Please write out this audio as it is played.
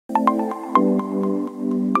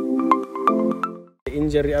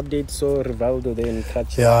injury update. So Rivaldo there in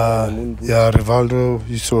crutches. Yeah, Rivaldo,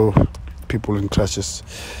 you saw people in crutches.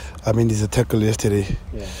 I mean, he's a tackle yesterday.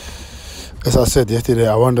 Yeah. As I said yesterday,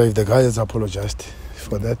 I wonder if the guy has apologized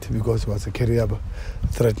for that, because it was a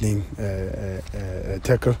career-threatening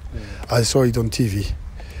tackle. I saw it on TV.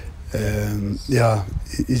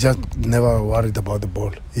 He just never worried about the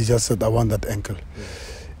ball. He just said, I want that ankle.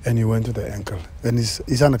 And he went to the ankle. And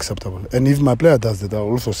it's unacceptable. And if my player does that, I'll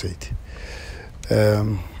also say it.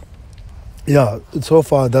 So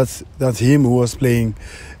far that's him who was playing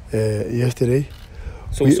yesterday.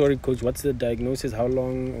 So sorry, coach, what's the diagnosis? How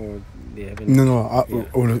long? Or they haven't? No.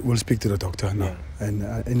 We'll speak to the doctor now. Yeah. And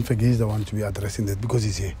in fact, he's the one to be addressing that, because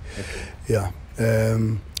he's here. Okay. Yeah.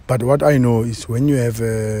 But what I know is when you have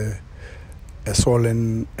a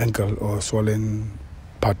swollen ankle or swollen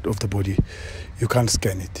part of the body, you can't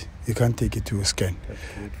scan it. You can't take it to a scan.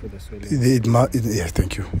 Wait for the swelling. Yes,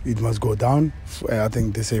 thank you. It must go down. I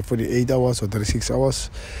think they say 48 hours or 36 hours,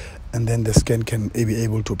 and then the scan can be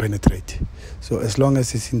able to penetrate. So as long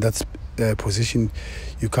as it's in that position,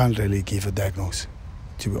 you can't really give a diagnosis,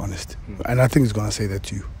 to be honest. And I think it's going to say that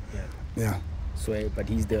to you. Yeah. So, but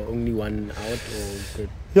he's the only one out, or good?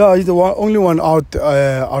 Yeah, he's the only one out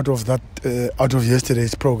of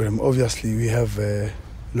yesterday's program. Obviously, we have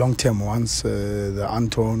long-term ones, the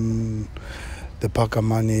Anton, the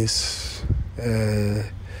Pakamanis, and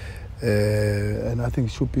I think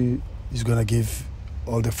Shupi is going to give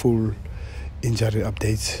all the full injury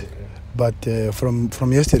updates. Okay. But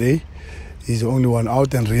from yesterday, he's the only one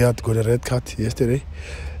out, and Riyadh got a red card yesterday.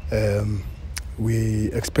 We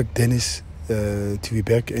expect Dennis to be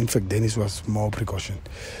back. In fact, Dennis was more precaution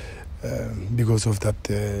because of that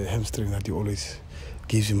hamstring that he always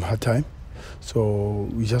gives him a hard time. So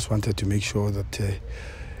we just wanted to make sure that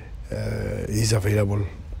he's available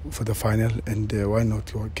for the final, and why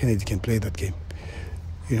not? Kennedy can play that game.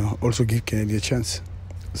 Also give Kennedy a chance.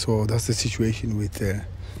 So that's the situation with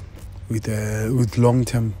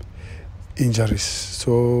long-term injuries.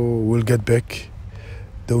 So we'll get back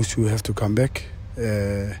those who have to come back.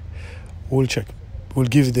 We'll check. We'll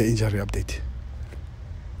give the injury update.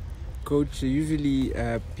 Coach, usually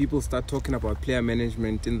people start talking about player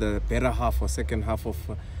management in the better half or second half of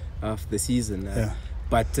the season.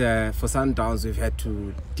 But for Sundowns, we've had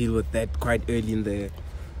to deal with that quite early in the,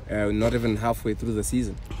 not even halfway through the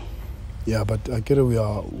season. Yeah, but we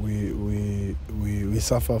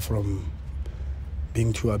suffer from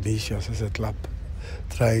being too ambitious as a club,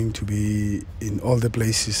 trying to be in all the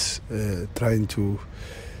places, trying to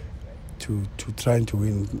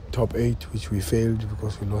win top 8, which we failed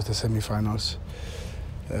because we lost the semi-finals.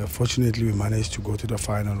 Fortunately, we managed to go to the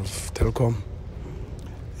final of Telkom,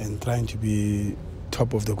 and trying to be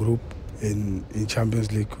top of the group in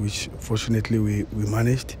Champions League, which fortunately we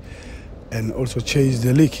managed, and also chase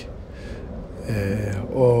the league,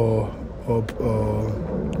 or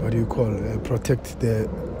what do you call protect the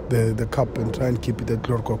cup and try and keep it at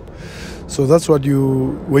Glory Cup. So that's what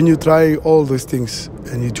when you try all those things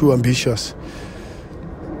and you're too ambitious,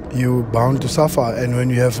 you're bound to suffer. And when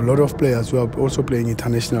you have a lot of players who are also playing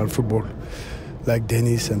international football, like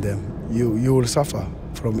Dennis and them, you will suffer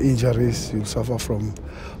from injuries, you'll suffer from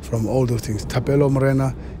all those things. Tapelo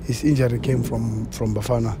Morena, his injury came from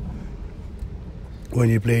Bafana when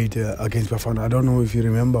he played against Bafana. I don't know if you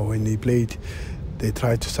remember when he played, they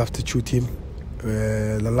tried to substitute him.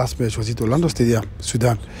 The last match was at Orlando Stadium,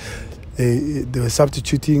 Sudan. They were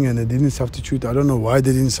substituting and they didn't substitute. I don't know why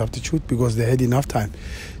they didn't substitute, because they had enough time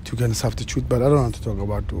to can substitute. But I don't want to talk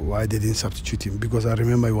about why they didn't substitute him, because I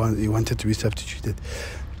remember he wanted to be substituted.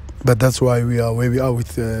 But that's why we are where we are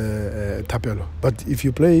with Tapelo. But if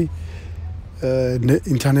you play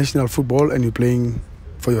international football and you're playing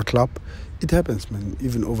for your club, it happens, man.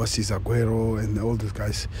 Even overseas, Aguero and all those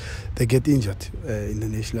guys, they get injured in the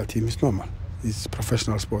national team. It's normal. It's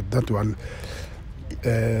professional sport. That one,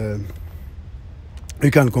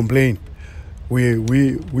 we can't complain. We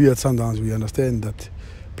at Sundowns, we understand that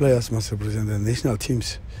players must represent the national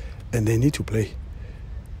teams, and they need to play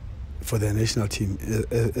for their national team.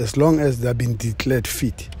 As long as they've been declared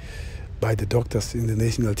fit by the doctors in the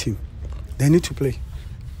national team, they need to play.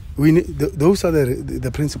 Those are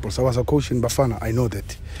the principles. I was a coach in Bafana. I know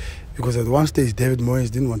that, because at one stage David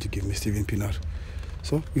Moyes didn't want to give me Steven Pienaar.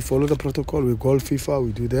 So we follow the protocol. We call FIFA.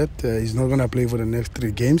 We do that. He's not going to play for the next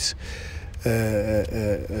 3 games.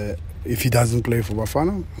 If he doesn't play for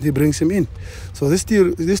Bafana, he brings him in. So this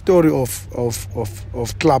story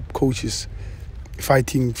of club coaches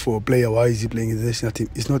fighting for a player, why is he playing in the national team,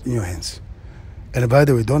 is not in your hands. And by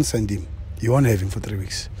the way, don't send him. You won't have him for 3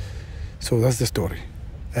 weeks. So that's the story.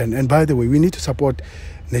 And by the way, we need to support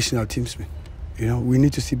national teams, man. You know, we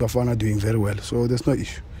need to see Bafana doing very well, so there's no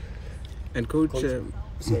issue. And Coach,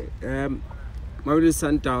 Mamelodi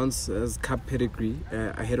Sundowns has cup pedigree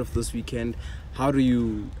ahead of this weekend. How do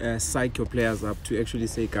you psych your players up to actually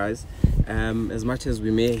say, guys, as much as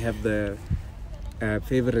we may have the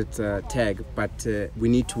favourite tag, but we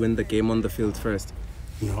need to win the game on the field first?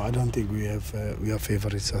 No, I don't think we are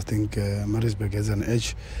favourites. I think Maritzburg has an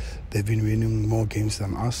edge. They've been winning more games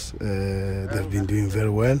than us. They've been doing very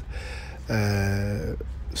well.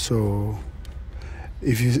 So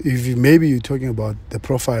if you maybe you're talking about the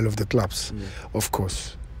profile of the clubs, of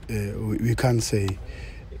course, we can't say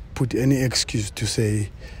put any excuse to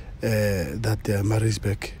say that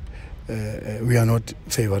Maritzburg we are not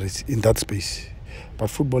favourites in that space.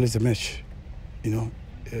 But football is a match, you know.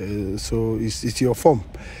 So it's your form.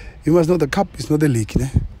 You must know the cup is not a league. Ne?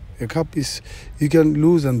 A cup is, you can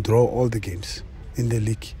lose and draw all the games in the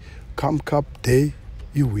league. Come cup day,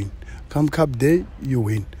 you win. Come cup day, you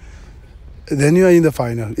win. Then you are in the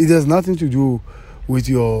final. It has nothing to do with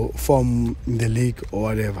your form in the league or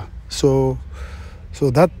whatever. So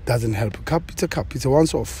that doesn't help. Cup, it's a cup. It's a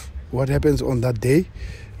once-off. What happens on that day,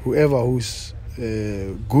 whoever who's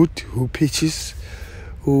good, who pitches,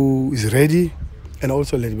 who is ready, and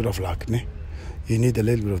also a little bit of luck. Ne? You need a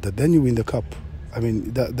little bit of that. Then you win the cup. I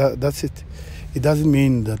mean, that's it. It doesn't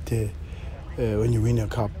mean that when you win a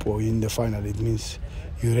cup or in the final, it means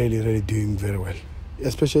you're really, really doing very well.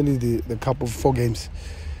 Especially the cup of 4 games.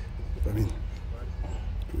 I mean,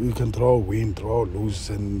 you can draw, win, draw,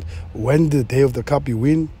 lose. And when the day of the cup you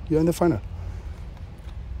win, you're in the final.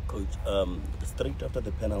 Coach, straight after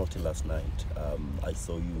the penalty last night, I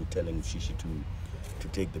saw you telling Shishi to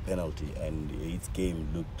take the penalty, and his game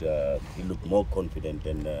looked he looked more confident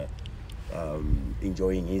and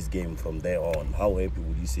enjoying his game from there on. How happy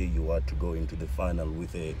would you say you are to go into the final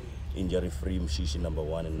with a injury-free Mshishi number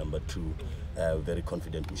 1 and number 2, very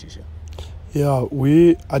confident Mshishi? Yeah,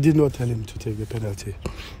 I did not tell him to take the penalty.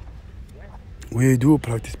 We do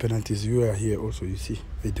practice penalties. You are here also, you see.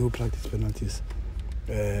 We do practice penalties.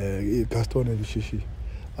 Gaston and Mshishi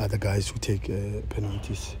are the guys who take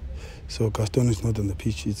penalties. So Gaston is not on the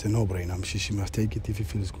pitch. It's a no-brainer. Mshishi must take it if he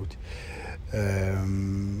feels good.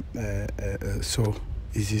 So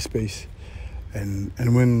it's his space. And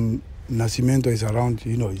when Nascimento is around,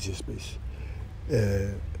 you know it's his space.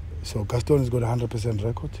 So Gaston has got a 100%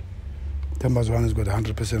 record. Tembazwane has got a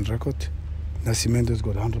 100% record. Nascimento has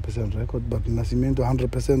got a 100% record. But Nascimento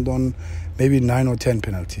 100% on maybe 9 or 10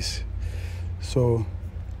 penalties. So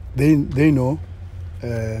they know.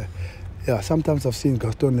 Sometimes I've seen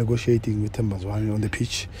Gaston negotiating with Tembazwane on the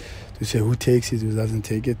pitch to say who takes it, who doesn't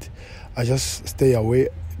take it. I just stay away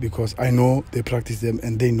because I know they practice them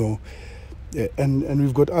and they know. And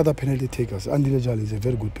we've got other penalty takers. Andy Lejali is a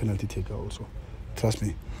very good penalty taker also. Trust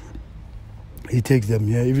me. He takes them,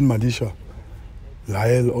 yeah. Even Madisha.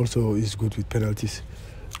 Lyle also is good with penalties.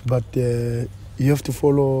 But you have to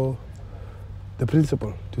follow the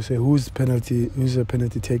principle to say who's a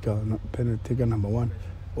penalty taker number 1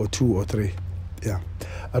 or 2 or 3. Yeah.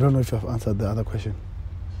 I don't know if I've answered the other question.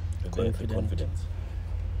 Confidence.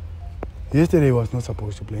 Yesterday I was not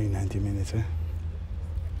supposed to play in 90 minutes,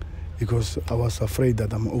 because I was afraid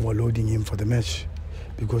that I'm overloading him for the match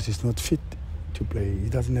because he's not fit to play. He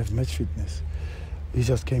doesn't have match fitness. He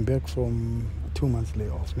just came back from 2 months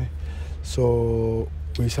layoff. So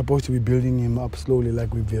we're supposed to be building him up slowly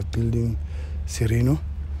like we were building Sereno.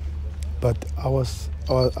 But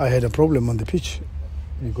I had a problem on the pitch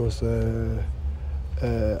because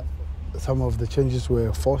some of the changes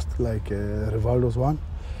were forced, like Rivaldo's one.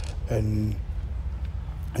 And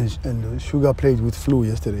Sugar played with flu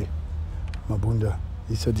yesterday, Mabunda.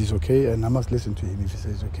 He said he's okay, and I must listen to him if he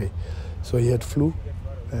says okay. So he had flu,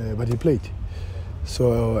 but he played.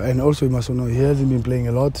 So, and also you must know, he hasn't been playing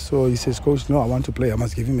a lot, so he says, Coach, no, I want to play. I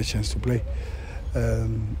must give him a chance to play.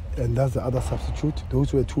 And that's the other substitute.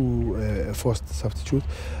 Those were 2 forced substitutes.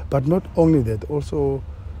 But not only that,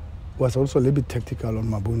 was also a little bit tactical on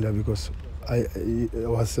Mabunda, because it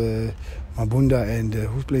was Mabunda and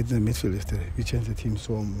who played in the midfield yesterday? We changed the team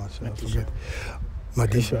so much. I forget.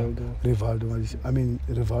 Madisha, Rivaldo. I mean,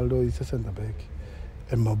 Rivaldo is a centre back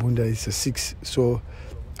and Mabunda is a 6. So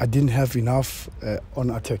I didn't have enough on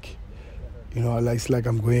attack. You know, it's like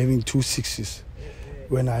I'm having 2 6s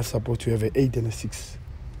when I have supposed to have an 8 and a 6.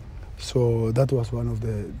 So that was one of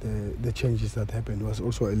the changes that happened. It was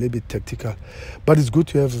also a little bit tactical. But it's good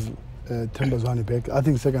to have Tembazwane back. I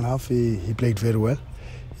think second half he played very well.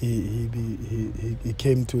 He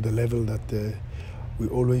came to the level that we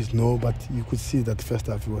always know, but you could see that first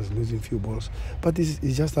half he was losing few balls. But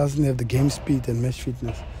he just doesn't have the game speed and match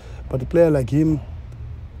fitness. But a player like him,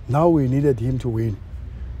 Now we needed him to win.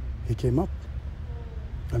 He came up.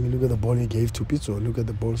 I mean, look at the ball he gave to Pitso. Look at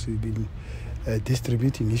the balls he's been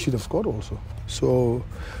distributing. He should have scored also. So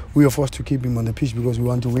we are forced to keep him on the pitch because we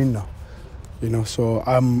want to win now. You know, so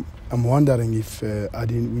I'm wondering if we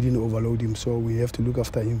didn't overload him. So we have to look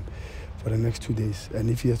after him for the next 2 days. And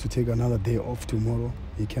if he has to take another day off tomorrow,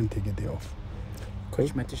 he can take a day off.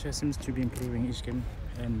 Coach Matisha seems to be improving each game,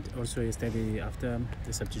 and also yesterday after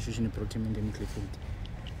the substitution, he brought him in the midfield.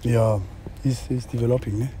 Yeah, he's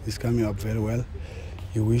developing. He's coming up very well.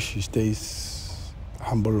 You wish he stays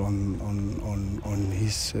humble on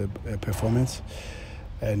his performance,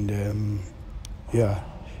 and yeah,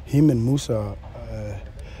 him and Musa.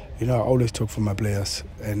 You know, I always talk for my players,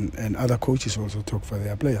 and other coaches also talk for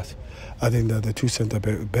their players. I think they're the two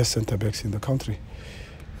best centre backs in the country,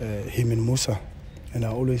 him and Musa. And I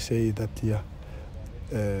always say that,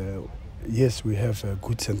 yes, we have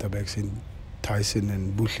good centre backs in Tyson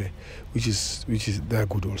and Buhle, which is they're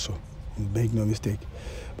good also. Make no mistake.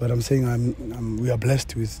 But I'm saying we are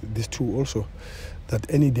blessed with these two also, that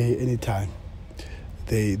any day, any time,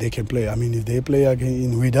 they can play. I mean, if they play again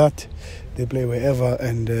in Wydad, they play wherever,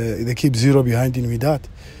 and they keep 0 behind in Wydad.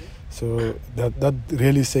 So that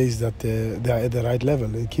really says that they are at the right level.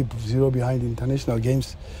 They keep 0 behind in international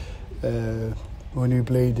games. When we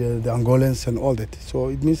played the Angolans and all that. So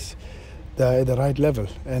it means they're at the right level.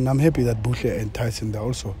 And I'm happy that Buhle and Tyson are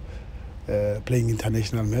also playing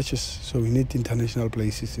international matches. So we need international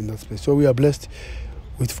places in that place. So we are blessed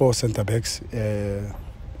with 4 centre-backs in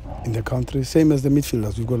the country. Same as the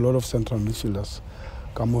midfielders. We've got a lot of central midfielders.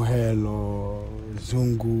 Kamohelo,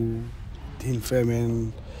 Zungu, Dean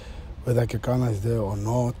Fairman, whether Kekana is there or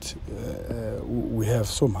not. We have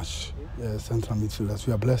so much central midfielders.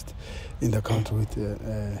 We are blessed in the country with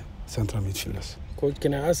central midfielders. Coach,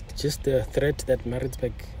 can I ask just the threat that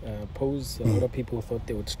Maritzburg posed? A lot of people thought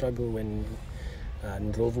they would struggle when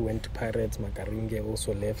Ndlovu went to Pirates. Makaringe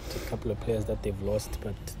also left. A couple of players that they've lost,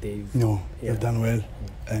 but they've done well.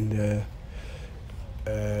 And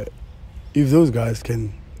if those guys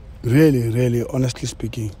can really, honestly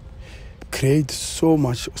speaking, create so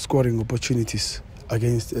much scoring opportunities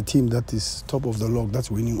against a team that is top of the log, that's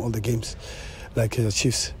winning all the games, like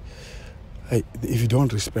Chiefs. If you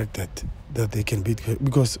don't respect that they can beat,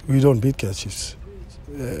 because we don't beat Chiefs.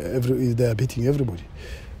 They are beating everybody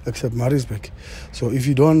except Maritzburg. So if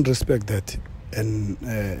you don't respect that, and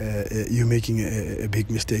you're making a big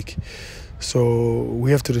mistake. So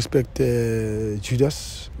we have to respect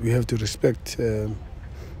Judas. We have to respect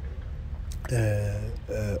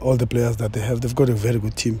all the players that they have. They've got a very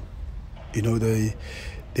good team. You know, they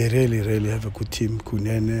really have a good team.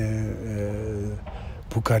 Kunene,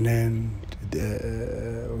 Buchanan,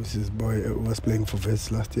 what's his boy who was playing for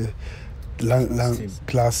Wits last year.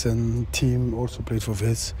 Klaassen team also played for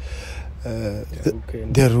Wits.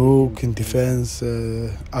 Deruk in defense.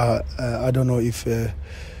 I don't know if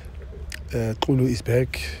Kulu is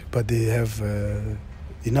back, but they have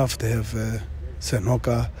enough. They have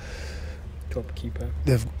Senoka. Top keeper.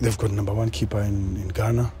 They've got number 1 keeper in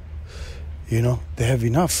Ghana. You know, they have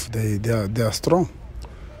enough. They are strong.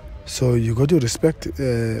 So you got to respect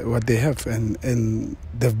what they have, and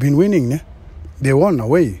they've been winning. They won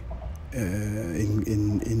away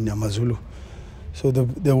in Amazulu. So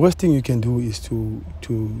the worst thing you can do is to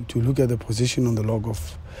look at the position on the log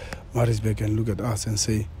of Maritzburg and look at us and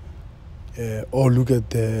say, or look at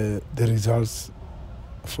the results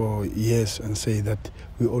for years and say that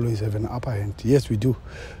we always have an upper hand. Yes, we do,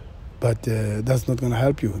 but that's not going to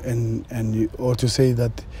help you. Or to say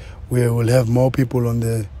that we will have more people on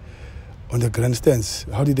the grandstands.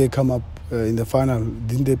 How did they come up in the final?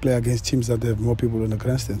 Didn't they play against teams that have more people on the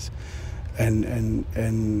grandstands? And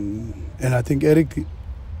I think Eric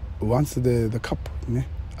wants the cup. Ne?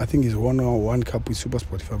 I think he's won one cup with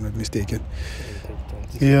SuperSport, if I'm not mistaken.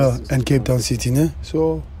 Yeah, and Cape Town City. Ne?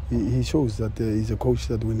 So he shows that he's a coach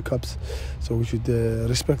that wins cups. So we should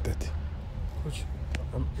respect that. Coach,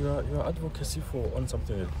 your advocacy on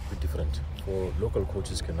something a bit different. For local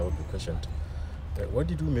coaches can never be questioned. What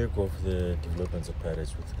did you make of the developments of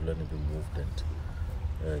Pirates with Rhulani being moved and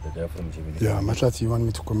the guy from Germany? Yeah, Matlati, you want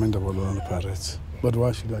me to comment about Rhulani Pirates. But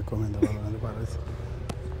why should I comment about Rhulani Pirates?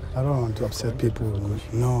 I don't want to upset people.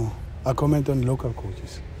 No, I comment on local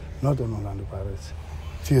coaches, not on Orlando Pirates.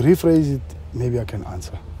 If you rephrase it, maybe I can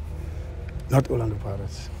answer. Not Orlando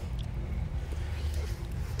Pirates.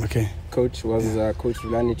 Okay. Coach, was Coach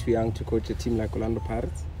Rhulani too young to coach a team like Orlando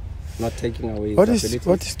Pirates? Not taking away what his is abilities?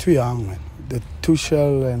 What is too young, man? The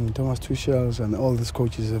Tuchel and Thomas Tuchel and all these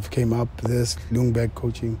coaches have came up. There's Lundberg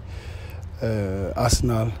coaching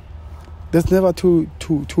Arsenal. There's never too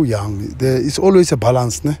young. It's always a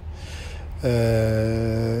balance, ne?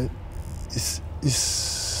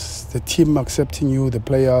 It's the team accepting you, the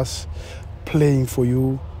players playing for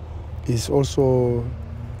you. Is also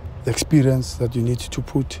the experience that you need to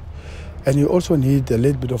put, and you also need a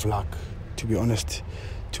little bit of luck, to be honest,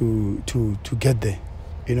 to get there,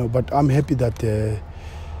 you know. But I'm happy that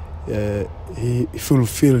he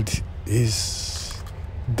fulfilled his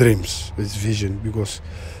dreams, his vision, because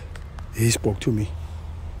he spoke to me.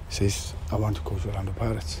 He says, I want to coach Orlando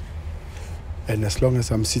Pirates. And as long as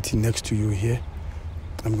I'm sitting next to you here,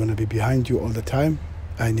 I'm going to be behind you all the time.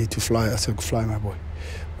 I need to fly. I said, fly, my boy.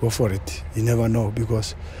 Go for it. You never know,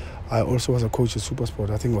 because I also was a coach at Supersport.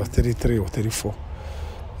 I think I was 33 or 34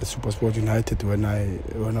 at Supersport United when I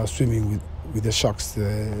was swimming with the Sharks,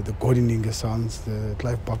 the Gordon Sons, the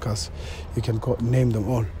Clive Buckers. You can name them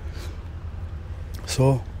all.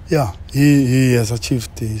 So, yeah, he has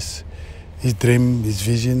achieved his dream, his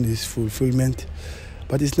vision, his fulfillment.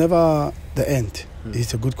 But it's never the end.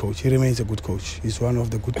 He's a good coach. He remains a good coach. He's one of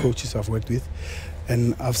the good coaches I've worked with.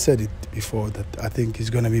 And I've said it before that I think he's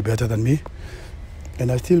going to be better than me.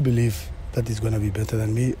 And I still believe that he's going to be better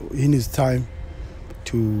than me. He needs time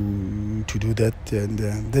to do that. And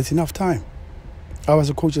there's enough time. I was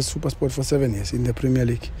a coach at Supersport for 7 years in the Premier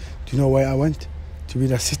League. Do you know why I went? To be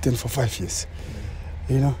the assistant for 5 years.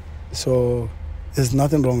 You know? So there's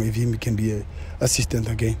nothing wrong if he can be an assistant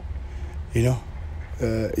again. You know?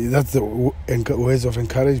 That's the words of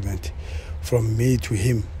encouragement from me to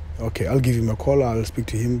him. Okay, I'll give him a call, I'll speak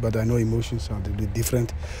to him, but I know emotions are a bit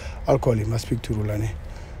different. I'll call him, I'll speak to Rhulani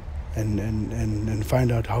and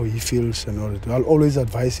find out how he feels and all that. I'll always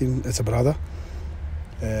advise him as a brother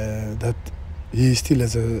that he still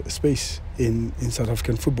has a space in South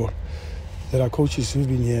African football. There are coaches who've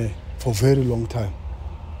been here for a very long time.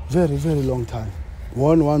 Very, very long time.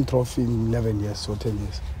 Won one trophy in 11 years or 10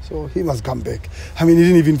 years. So he must come back. I mean, he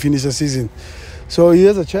didn't even finish the season. So he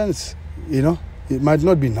has a chance, you know. It might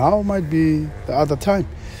not be now, might be the other time.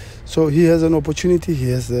 So he has an opportunity, he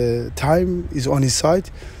has the time, is on his side,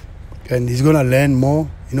 and he's going to learn more.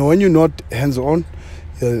 You know, when you're not hands-on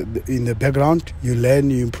in the background, you learn,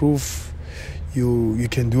 you improve, you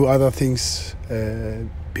can do other things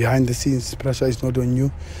behind the scenes. Pressure is not on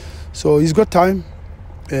you. So he's got time.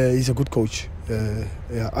 He's a good coach.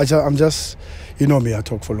 I'm just, you know me, I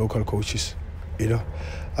talk for local coaches. You know,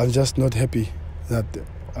 I'm just not happy that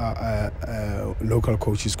local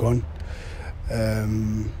coach is gone.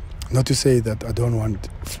 Not to say that I don't want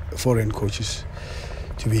foreign coaches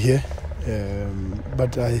to be here,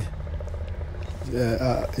 but I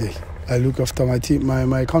look after my team,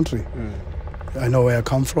 my country. I know where I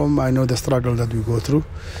come from. I know the struggle that we go through.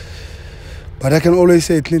 But I can always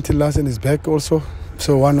say Clinton Larsen is back also.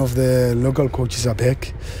 So one of the local coaches are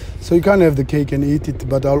back. So you can't have the cake and eat it.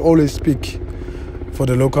 But I'll always speak for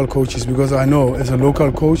the local coaches, because I know as a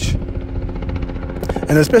local coach,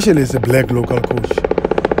 and especially as a black local coach,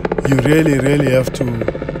 you really have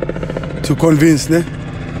to convince, ne?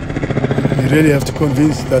 You really have to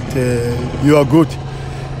convince that you are good.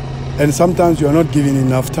 And sometimes you are not given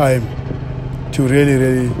enough time to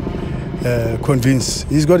really convince.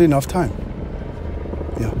 He's got enough time.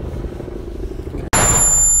 Yeah.